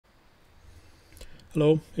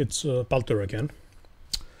Hello, it's Baldur again.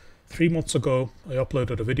 3 months ago, I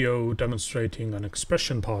uploaded a video demonstrating an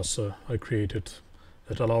expression parser I created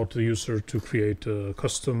that allowed the user to create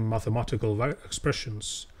custom mathematical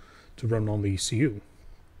expressions to run on the ECU.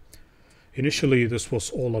 Initially, this was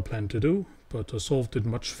all I planned to do, but I solved it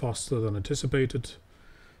much faster than anticipated,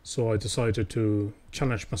 so I decided to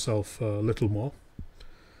challenge myself a little more.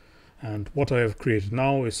 And what I have created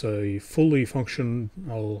now is a fully functional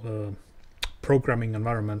programming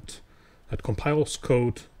environment that compiles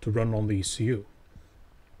code to run on the ECU.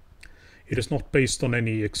 It is not based on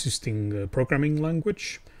any existing programming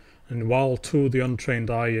language, and while to the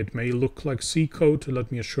untrained eye it may look like C code,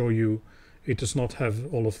 let me assure you it does not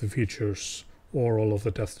have all of the features or all of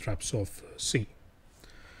the death traps of C.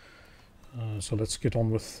 So let's get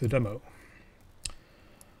on with the demo.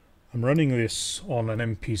 I'm running this on an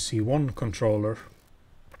MPC-1 controller,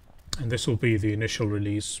 and this will be the initial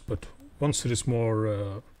release, but once it is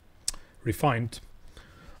more refined,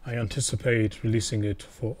 I anticipate releasing it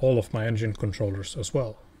for all of my engine controllers as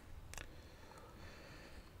well.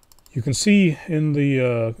 You can see in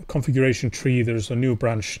the configuration tree there's a new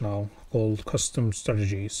branch now called Custom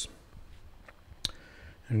Strategies.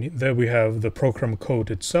 And there we have the program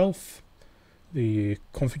code itself, the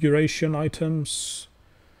configuration items,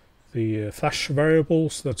 the flash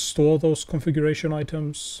variables that store those configuration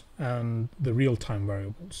items, and the real-time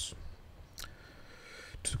variables.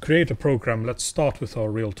 To create a program, let's start with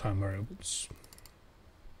our real-time variables.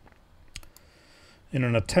 In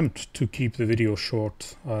an attempt to keep the video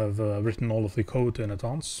short, I've written all of the code in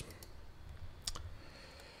advance.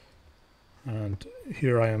 And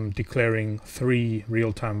here I am declaring 3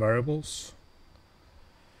 real-time variables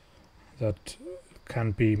that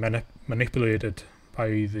can be manipulated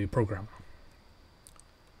by the program.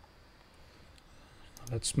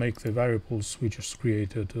 Let's make the variables we just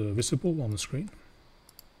created visible on the screen.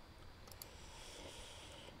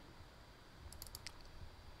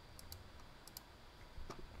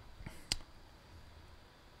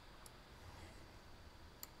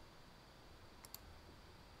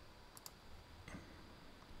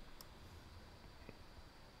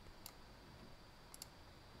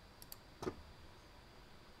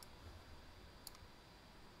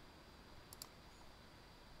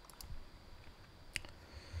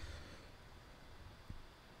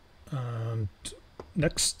 And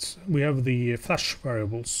next we have the flash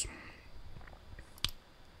variables,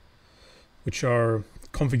 which are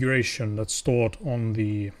configuration that's stored on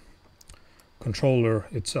the controller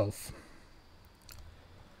itself.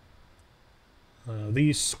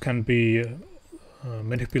 These can be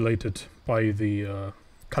manipulated by the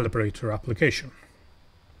Calibrator application.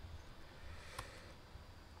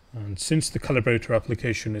 And since the Calibrator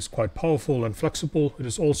application is quite powerful and flexible, it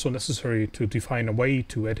is also necessary to define a way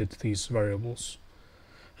to edit these variables.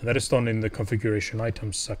 And that is done in the configuration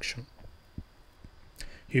items section.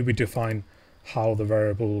 Here we define how the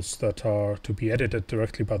variables that are to be edited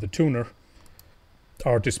directly by the tuner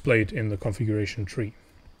are displayed in the configuration tree.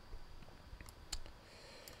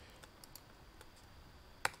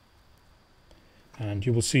 And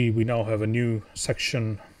you will see we now have a new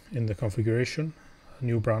section in the configuration, a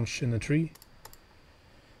new branch in the tree.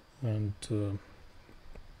 And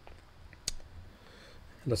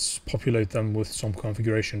let's populate them with some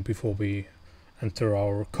configuration before we enter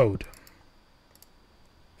our code.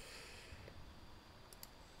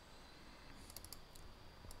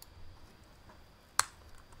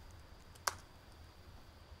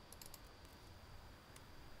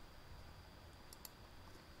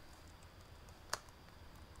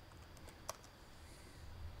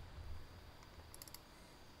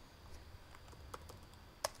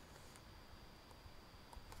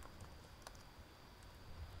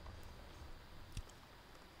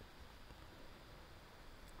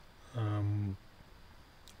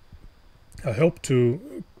 I hope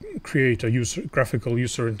to create a graphical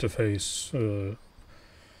user interface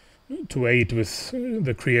to aid with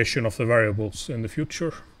the creation of the variables in the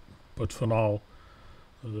future, but for now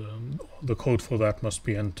the code for that must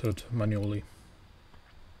be entered manually.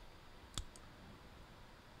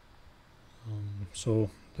 So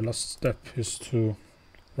the last step is to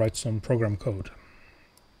write some program code.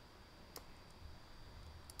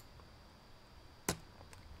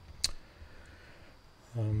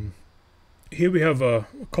 Here we have a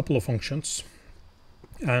couple of functions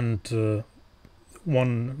and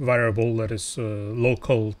one variable that is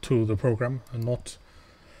local to the program and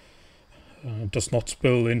does not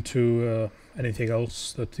spill into anything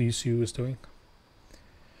else that the ECU is doing.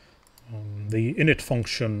 The init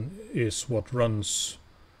function is what runs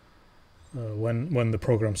when the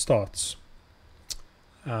program starts,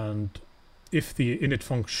 and if the init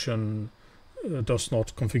function does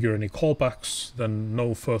not configure any callbacks, then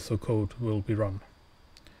no further code will be run.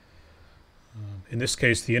 In this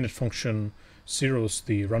case, the init function zeroes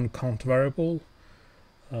the run count variable,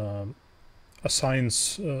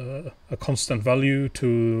 assigns a constant value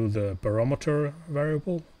to the barometer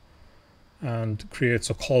variable, and creates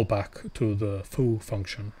a callback to the foo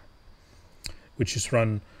function, which is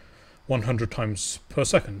run 100 times per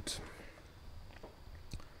second.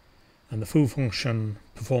 And the foo function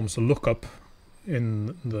performs a lookup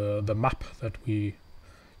in the map that we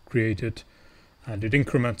created, and it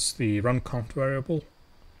increments the run count variable,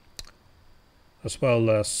 as well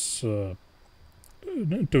as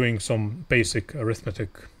doing some basic arithmetic.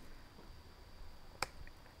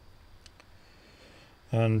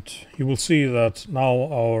 And you will see that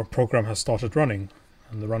now our program has started running,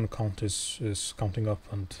 and the run count is counting up,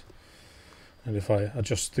 and if I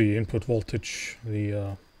adjust the input voltage,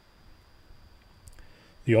 the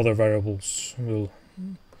other variables will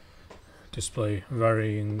display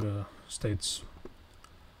varying states.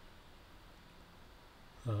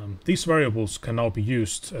 These variables can now be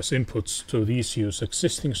used as inputs to these use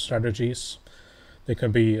existing strategies. They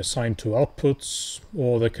can be assigned to outputs,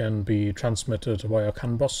 or they can be transmitted via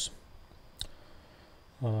CAN bus.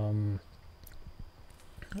 And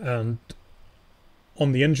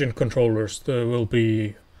on the engine controllers, there will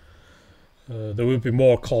be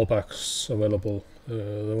more callbacks available.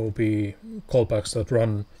 There will be callbacks that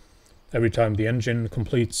run every time the engine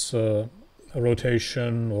completes a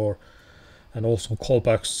rotation, and also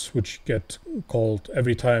callbacks which get called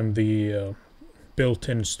every time the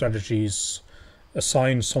built-in strategies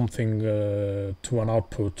assign something to an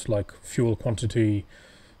output, like fuel quantity,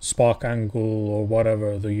 spark angle, or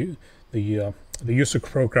whatever. The user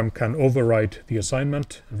program can override the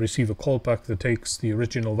assignment and receive a callback that takes the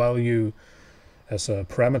original value as a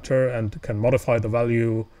parameter and can modify the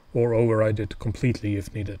value or override it completely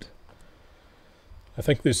if needed. I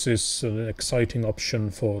think this is an exciting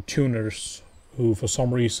option for tuners who for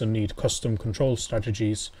some reason need custom control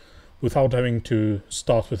strategies without having to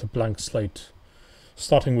start with a blank slate.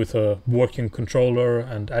 Starting with a working controller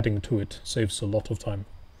and adding to it saves a lot of time.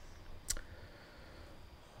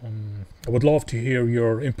 I would love to hear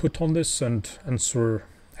your input on this and answer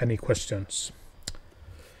any questions.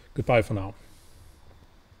 Goodbye for now.